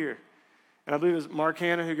want to be here. And I believe it was Mark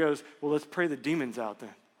Hanna who goes, well, let's pray the demons out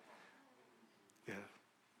then. Yeah,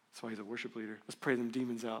 that's why he's a worship leader. Let's pray them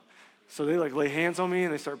demons out. So they like lay hands on me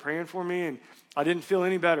and they start praying for me, and I didn't feel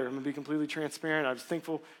any better. I'm gonna be completely transparent. I was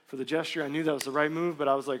thankful for the gesture. I knew that was the right move, but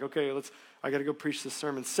I was like, okay, I gotta go preach this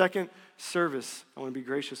sermon. Second service, I wanna be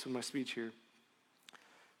gracious with my speech here.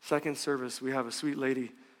 Second service, we have a sweet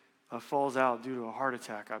lady falls out due to a heart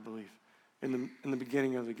attack, I believe, in the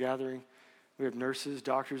beginning of the gathering. We have nurses,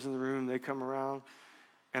 doctors in the room, they come around,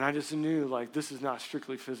 and I just knew like this is not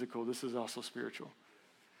strictly physical, this is also spiritual.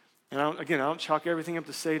 And I don't chalk everything up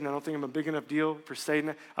to Satan. I don't think I'm a big enough deal for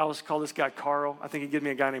Satan. I always call this guy Carl. I think he'd give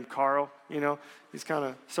me a guy named Carl, He's kind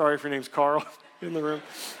of, sorry if your name's Carl in the room.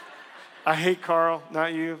 I hate Carl,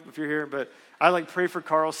 not you if you're here, but I like pray for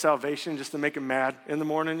Carl's salvation just to make him mad in the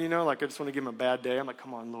morning, Like I just want to give him a bad day. I'm like,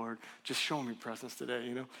 come on, Lord, just show him your presence today,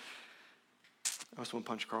 I just want to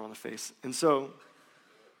punch Carl in the face. And so,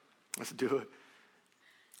 let's do it.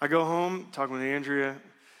 I go home, talking with Andrea,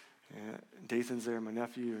 and Dathan's there, my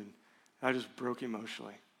nephew, and I just broke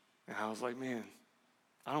emotionally. And I was like, man,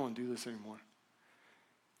 I don't want to do this anymore.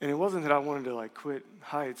 And it wasn't that I wanted to like quit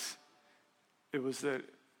Heights. It was that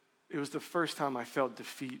it was the first time I felt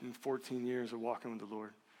defeat in 14 years of walking with the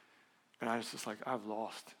Lord. And I was just like, I've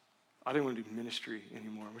lost. I didn't want to do ministry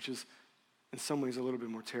anymore, which is in some ways a little bit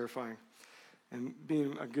more terrifying. And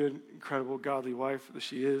being a good, incredible, godly wife that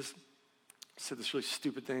she is, said this really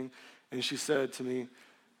stupid thing. And she said to me,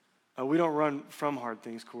 we don't run from hard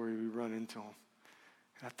things, Corey, we run into them.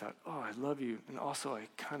 And I thought, oh, I love you. And also, I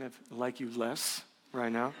kind of like you less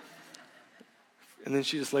right now. And then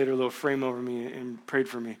she just laid her little frame over me and prayed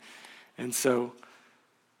for me. And so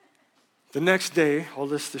the next day, all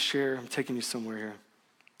this to share, I'm taking you somewhere here.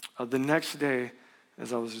 The next day,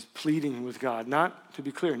 as I was just pleading with God, not, to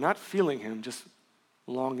be clear, not feeling him, just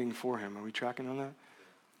longing for him. Are we tracking on that?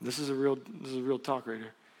 This is a real talk right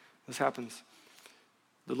here. This happens.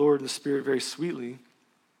 The Lord in the Spirit very sweetly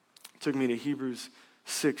took me to Hebrews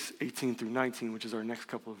 6, 18 through 19, which is our next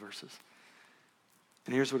couple of verses.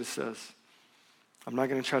 And here's what it says. I'm not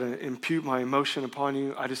going to try to impute my emotion upon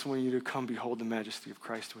you. I just want you to come behold the majesty of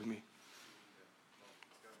Christ with me.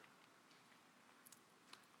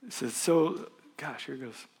 It says, here it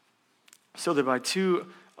goes. So that by two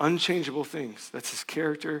unchangeable things, that's his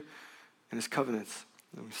character and his covenants,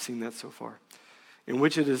 and we've seen that so far, in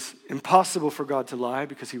which it is impossible for God to lie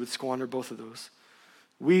because he would squander both of those.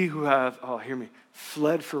 We who have, hear me,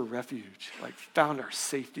 fled for refuge, like found our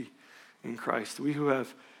safety in Christ. We who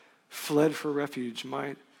have fled for refuge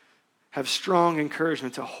might have strong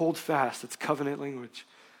encouragement to hold fast, it's covenant language,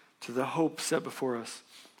 to the hope set before us.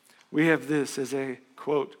 We have this as a,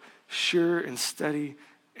 quote, sure and steady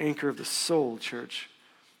anchor of the soul, church.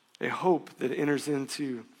 A hope that enters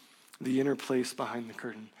into the inner place behind the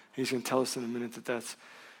curtain. He's going to tell us in a minute that that's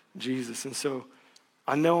Jesus. And so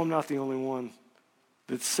I know I'm not the only one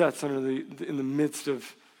that sits in the midst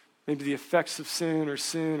of maybe the effects of sin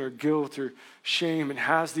or guilt or shame and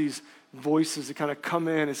has these voices that kind of come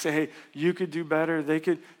in and say, hey, you could do better.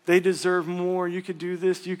 They deserve more. You could do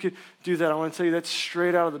this. You could do that. I want to tell you that's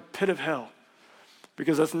straight out of the pit of hell,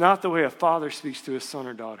 because that's not the way a father speaks to his son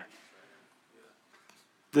or daughter.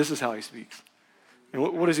 This is how he speaks. And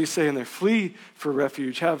what does he say in there? Flee for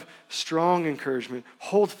refuge. Have strong encouragement.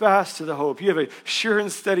 Hold fast to the hope. You have a sure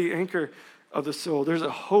and steady anchor of the soul. There's a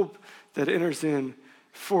hope that enters in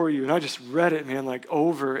for you. And I just read it, man, like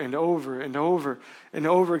over and over and over and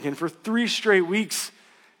over again. For 3 straight weeks,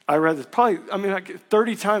 I read this like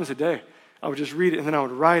 30 times a day. I would just read it and then I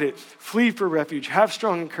would write it. Flee for refuge. Have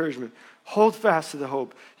strong encouragement. Hold fast to the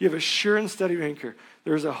hope. You have a sure and steady anchor.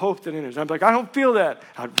 There's a hope that enters. I'm like, I don't feel that.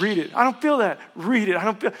 I'd read it. I don't feel that. Read it. I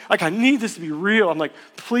don't feel like I need this to be real. I'm like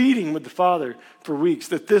pleading with the Father for weeks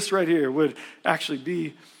that this right here would actually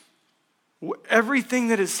be everything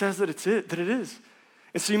that it says that it is.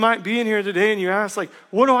 And so you might be in here today and you ask, like,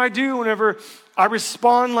 what do I do whenever I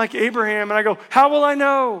respond like Abraham and I go, how will I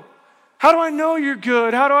know? How do I know you're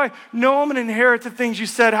good? How do I know I'm going to inherit the things you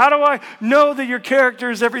said? How do I know that your character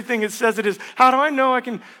is everything it says it is? How do I know I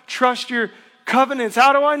can trust your covenants?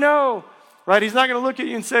 How do I know? Right? He's not going to look at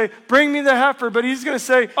you and say, bring me the heifer, but he's going to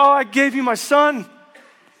say, oh, I gave you my son.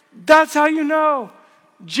 That's how you know.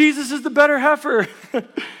 Jesus is the better heifer.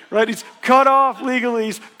 Right? He's cut off legally.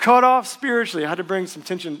 He's cut off spiritually. I had to bring some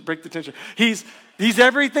tension, break the tension. He's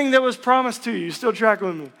everything that was promised to you. You still tracking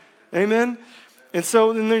with me? Amen? And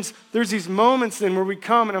so then there's these moments then where we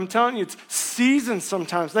come, and I'm telling you, it's seasons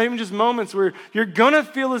sometimes, not even just moments where you're going to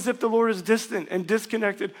feel as if the Lord is distant and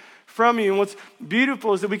disconnected from you. And what's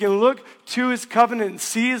beautiful is that we can look to his covenant and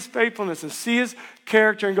see his faithfulness and see his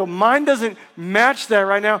character and go, mine doesn't match that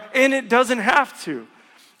right now, and it doesn't have to.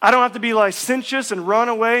 I don't have to be licentious and run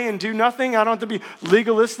away and do nothing. I don't have to be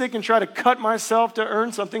legalistic and try to cut myself to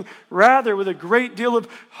earn something. Rather, with a great deal of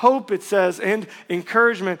hope, it says, and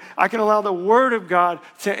encouragement, I can allow the Word of God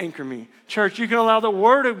to anchor me. Church, you can allow the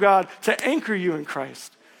Word of God to anchor you in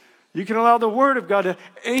Christ. You can allow the Word of God to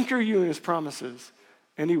anchor you in his promises.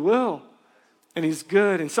 And he will. And he's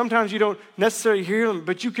good. And sometimes you don't necessarily hear him,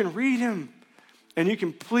 but you can read him. And you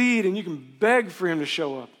can plead and you can beg for him to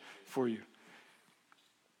show up for you.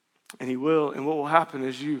 And he will. And what will happen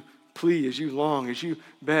as you plead, as you long, as you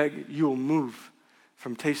beg, you will move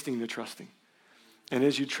from tasting to trusting. And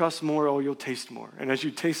as you trust more, you'll taste more. And as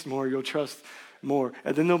you taste more, you'll trust more.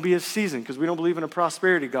 And then there'll be a season, because we don't believe in a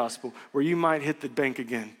prosperity gospel, where you might hit the bank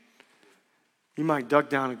again. You might duck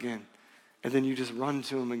down again. And then you just run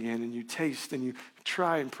to him again, and you taste, and you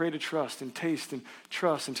try and pray to trust, and taste and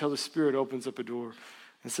trust until the Spirit opens up a door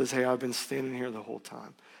and says, hey, I've been standing here the whole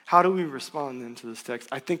time. How do we respond then to this text?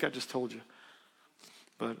 I think I just told you,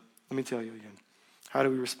 but let me tell you again. How do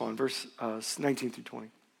we respond? Verse 19 through 20.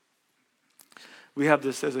 We have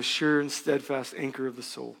this as a sure and steadfast anchor of the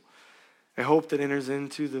soul, a hope that enters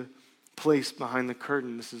into the place behind the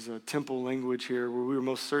curtain. This is a temple language here where we were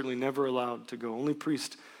most certainly never allowed to go. Only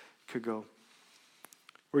priests could go.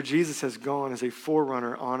 Where Jesus has gone as a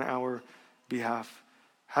forerunner on our behalf,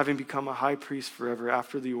 having become a high priest forever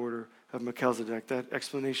after the order of Melchizedek. That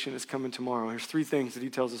explanation is coming tomorrow. There's 3 things that he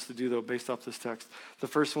tells us to do, though, based off this text. The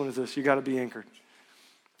first one is this: you got to be anchored.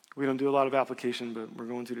 We don't do a lot of application, but we're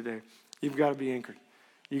going to today. You've got to be anchored.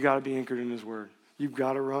 You got to be anchored in his word. You've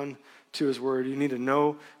got to run to his word. You need to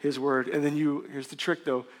know his word. And then here's the trick,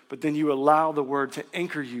 though, but then you allow the word to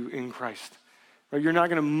anchor you in Christ. Right? You're not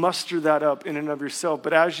going to muster that up in and of yourself.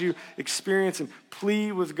 But as you experience and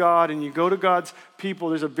plead with God and you go to God's people,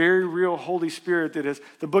 there's a very real Holy Spirit that, as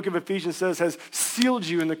the book of Ephesians says, has sealed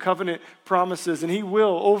you in the covenant promises. And he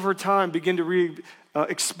will, over time, begin to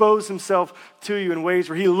expose himself to you in ways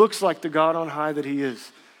where he looks like the God on high that he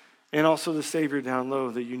is. And also the Savior down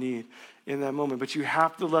low that you need in that moment. But you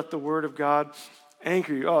have to let the word of God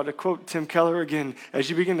anchor you. Oh, to quote Tim Keller again, as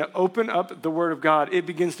you begin to open up the word of God, it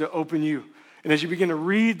begins to open you. And as you begin to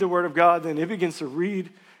read the word of God, then it begins to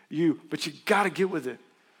read you. But you got to get with it.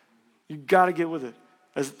 You got to get with it.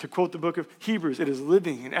 As to quote the book of Hebrews, it is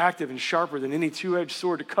living and active and sharper than any two-edged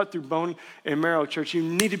sword to cut through bone and marrow. Church, you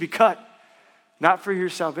need to be cut. Not for your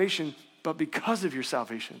salvation, but because of your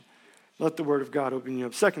salvation. Let the word of God open you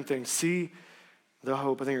up. Second thing, see the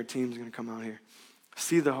hope. I think our team's going to come out here.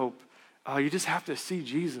 See the hope. You just have to see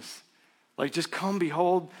Jesus. Like, just come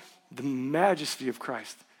behold the majesty of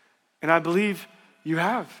Christ. And I believe you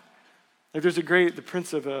have. Like, there's the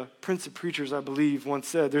Prince of Preachers, I believe, once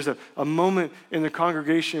said, there's a moment in the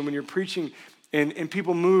congregation when you're preaching and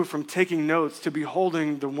people move from taking notes to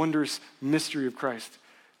beholding the wondrous mystery of Christ.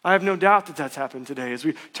 I have no doubt that that's happened today. As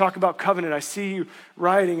we talk about covenant, I see you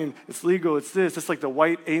writing, and it's legal, it's this. It's like the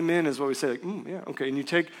white amen is what we say. Like, yeah, okay. And you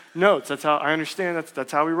take notes. That's how I understand.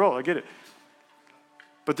 That's how we roll. I get it.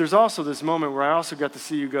 But there's also this moment where I also got to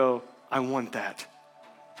see you go, I want that.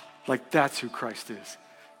 Like, that's who Christ is.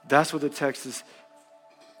 That's what the text is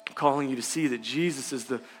calling you to see, that Jesus is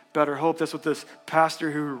the better hope. That's what this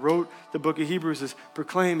pastor who wrote the book of Hebrews is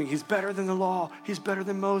proclaiming. He's better than the law. He's better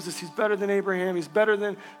than Moses. He's better than Abraham. He's better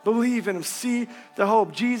than, believe in him. See the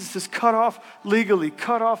hope. Jesus is cut off legally,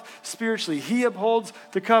 cut off spiritually. He upholds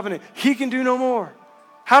the covenant. He can do no more.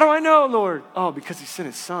 How do I know, Lord? Oh, because he sent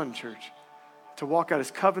his son, church, to walk out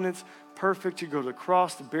his covenants perfect, to go to the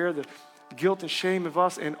cross, to bear the guilt and shame of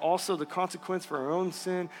us, and also the consequence for our own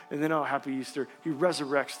sin. And then, happy Easter, he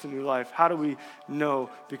resurrects to new life. How do we know?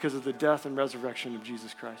 Because of the death and resurrection of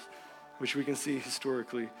Jesus Christ, which we can see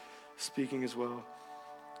historically speaking as well.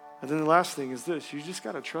 And then the last thing is this: you just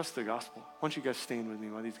got to trust the gospel. Why don't you guys stand with me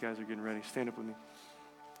while these guys are getting ready? Stand up with me.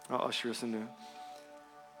 I'll usher us into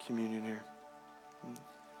communion here.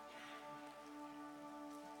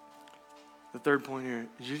 The third point here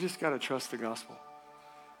is you just got to trust the gospel.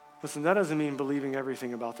 Listen, that doesn't mean believing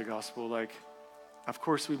everything about the gospel. Like, of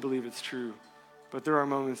course we believe it's true, but there are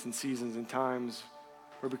moments and seasons and times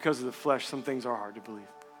where because of the flesh, some things are hard to believe.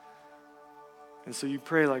 And so you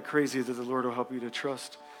pray like crazy that the Lord will help you to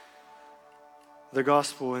trust the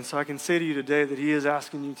gospel. And so I can say to you today that he is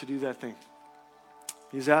asking you to do that thing.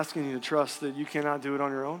 He's asking you to trust that you cannot do it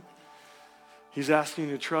on your own. He's asking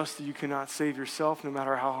you to trust that you cannot save yourself no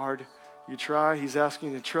matter how hard you try. He's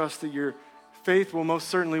asking you to trust that your faith will most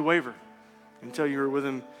certainly waver until you are with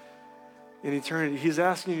him in eternity. He's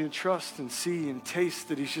asking you to trust and see and taste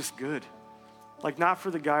that he's just good. Like, not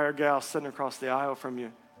for the guy or gal sitting across the aisle from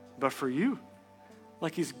you, but for you.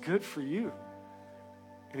 Like, he's good for you.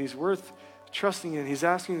 And he's worth trusting in. He's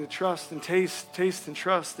asking you to trust and taste and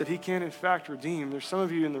trust that he can in fact redeem. There's some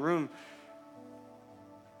of you in the room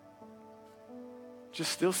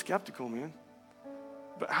just still skeptical, man.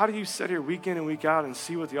 But how do you sit here week in and week out and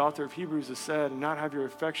see what the author of Hebrews has said and not have your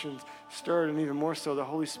affections stirred? And even more so, the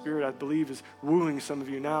Holy Spirit, I believe, is wooing some of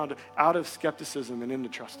you now out of skepticism and into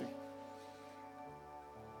trusting. I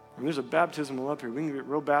mean, there's a baptismal up here. We can get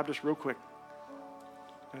real Baptist real quick.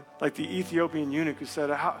 Like the Ethiopian eunuch who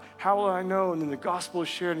said, how will I know? And then the gospel is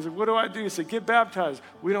shared. And he said, what do I do? He said, get baptized.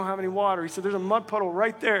 We don't have any water. He said, there's a mud puddle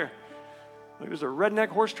right there. Like, there's a redneck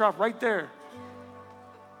horse trough right there.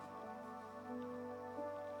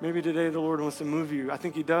 Maybe today the Lord wants to move you. I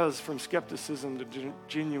think he does, from skepticism to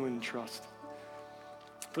genuine trust.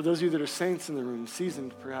 For those of you that are saints in the room,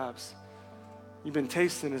 seasoned perhaps, you've been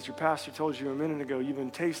tasting, as your pastor told you a minute ago, you've been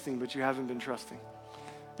tasting, but you haven't been trusting.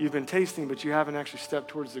 You've been tasting, but you haven't actually stepped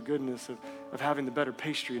towards the goodness of having the better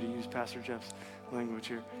pastry, to use Pastor Jeff's language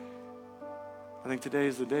here. I think today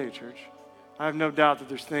is the day, church. I have no doubt that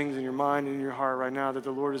there's things in your mind and in your heart right now that the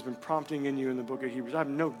Lord has been prompting in you in the book of Hebrews. I have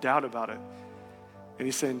no doubt about it. And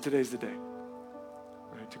he's saying, today's the day.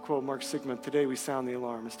 Right? To quote Mark Sigmund, today we sound the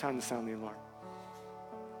alarm. It's time to sound the alarm.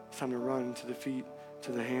 It's time to run to the feet,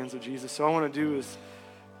 to the hands of Jesus. So all I want to do is,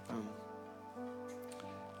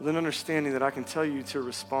 with an understanding that I can tell you to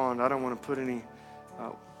respond. I don't want to put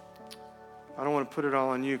it all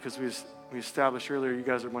on you, because we established earlier you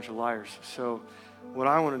guys are a bunch of liars. So what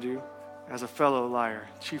I want to do, as a fellow liar,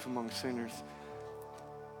 chief among sinners,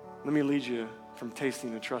 let me lead you from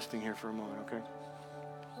tasting to trusting here for a moment, okay?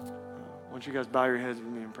 Why don't you guys bow your heads with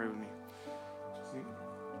me and pray with me?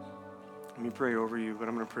 Let me pray over you, but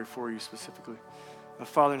I'm going to pray for you specifically.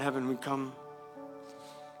 Father in heaven, we come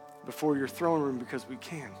before your throne room because we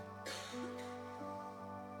can.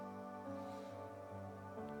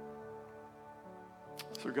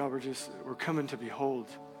 So God, we're coming to behold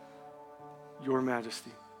your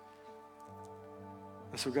majesty.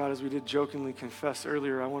 And so God, as we did jokingly confess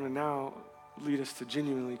earlier, I want to now lead us to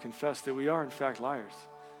genuinely confess that we are in fact liars.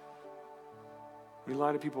 We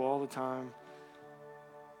lie to people all the time.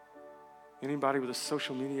 Anybody with a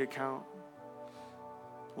social media account,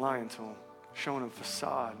 lying to them, showing them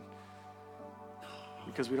facade,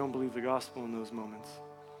 because we don't believe the gospel in those moments.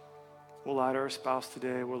 We'll lie to our spouse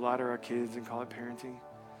today. We'll lie to our kids and call it parenting.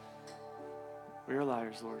 We are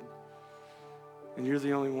liars, Lord. And you're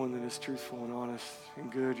the only one that is truthful and honest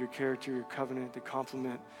and good. Your character, your covenant, they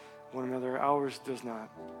complement one another. Ours does not.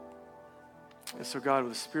 And so, God,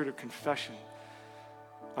 with a spirit of confession,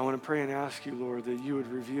 I want to pray and ask you, Lord, that you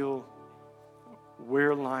would reveal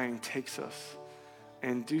where lying takes us.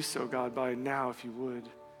 And do so, God, by now, if you would,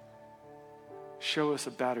 show us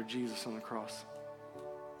a battered Jesus on the cross.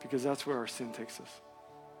 Because that's where our sin takes us.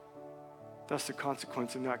 That's the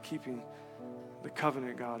consequence of not keeping the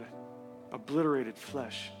covenant, God. Obliterated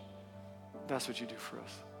flesh. That's what you do for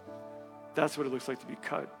us. That's what it looks like to be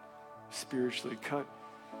cut spiritually, cut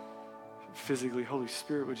physically. Holy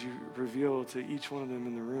Spirit, would you reveal to each one of them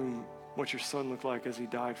in the room what your son looked like as he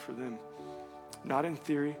died for them? Not in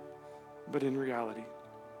theory, but in reality,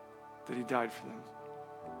 that he died for them.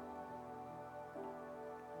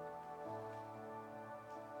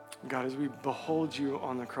 God, as we behold you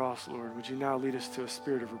on the cross, Lord, would you now lead us to a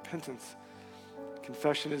spirit of repentance?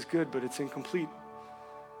 Confession is good, but it's incomplete.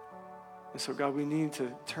 And so, God, we need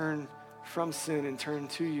to turn from sin and turn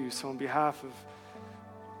to you. So on behalf of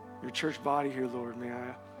your church body here, Lord, may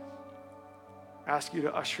I ask you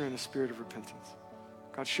to usher in a spirit of repentance.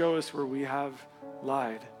 God, show us where we have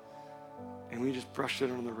lied and we just brushed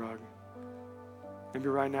it under the rug. Maybe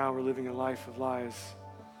right now we're living a life of lies.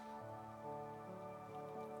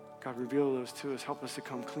 God, reveal those to us. Help us to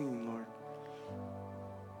come clean, Lord.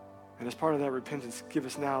 And as part of that repentance, give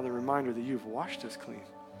us now the reminder that you've washed us clean.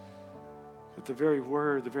 That the very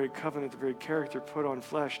word, the very covenant, the very character put on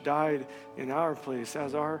flesh died in our place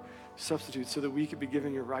as our substitute so that we could be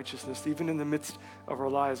given your righteousness. Even in the midst of our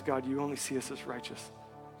lives, God, you only see us as righteous.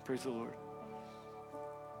 Praise the Lord.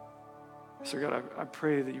 So God, I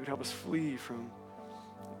pray that you would help us flee from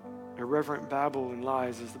irreverent babble and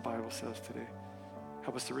lies, as the Bible says today.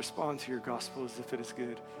 Help us to respond to your gospel as if it is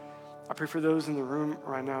good. I pray for those in the room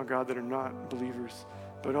right now, God, that are not believers,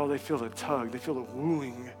 but they feel a tug, they feel a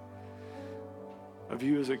wooing of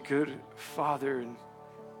you as a good father. And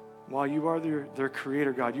while you are their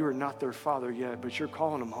creator, God, you are not their father yet, but you're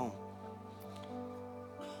calling them home.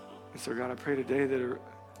 And so, God, I pray today that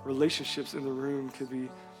relationships in the room could be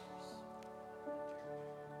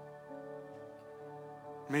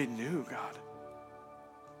made new, God.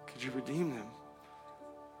 Could you redeem them?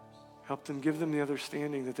 Help them, give them the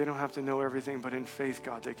understanding that they don't have to know everything, but in faith,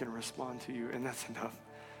 God, they can respond to you, and that's enough.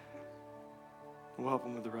 We'll help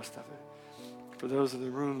them with the rest of it. For those in the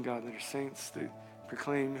room, God, that are saints, that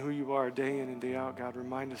proclaim who you are day in and day out, God,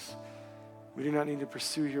 remind us we do not need to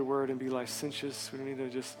pursue your word and be licentious. We don't need to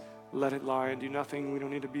just let it lie and do nothing. We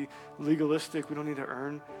don't need to be legalistic. We don't need to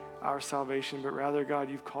earn our salvation, but rather, God,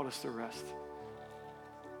 you've called us to rest.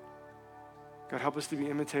 God, help us to be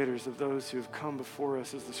imitators of those who have come before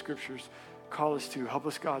us as the scriptures call us to. Help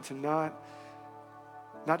us, God, to not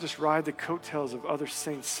just ride the coattails of other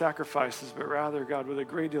saints' sacrifices, but rather, God, with a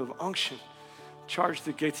great deal of unction, charge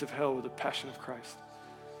the gates of hell with the passion of Christ.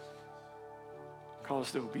 Call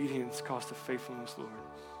us to obedience, call us to faithfulness, Lord.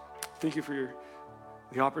 Thank you for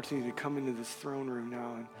the opportunity to come into this throne room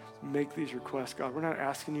now and make these requests, God. We're not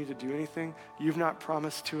asking you to do anything you've not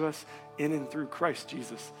promised to us in and through Christ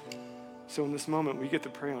Jesus. So in this moment, we get to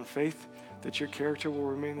pray on faith that your character will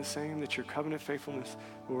remain the same, that your covenant faithfulness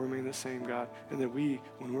will remain the same, God, and that we,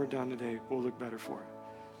 when we're done today, will look better for it.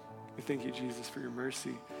 We thank you, Jesus, for your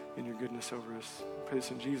mercy and your goodness over us. We pray this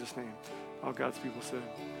in Jesus' name. All God's people said,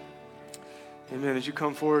 amen. As you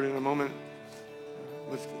come forward in a moment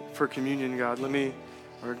for communion, God, let me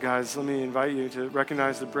invite you to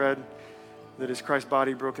recognize the bread that is Christ's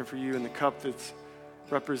body broken for you and the cup that's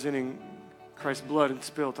representing Christ's blood and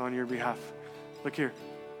spilt on your behalf. Look here.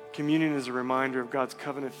 Communion is a reminder of God's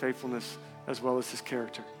covenant faithfulness as well as his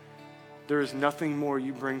character. There is nothing more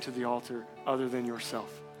you bring to the altar other than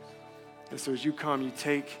yourself. And so as you come, you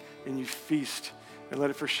take and you feast and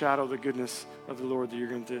let it foreshadow the goodness of the Lord that you're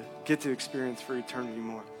going to get to experience for eternity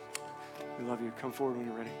more. We love you. Come forward when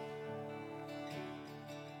you're ready.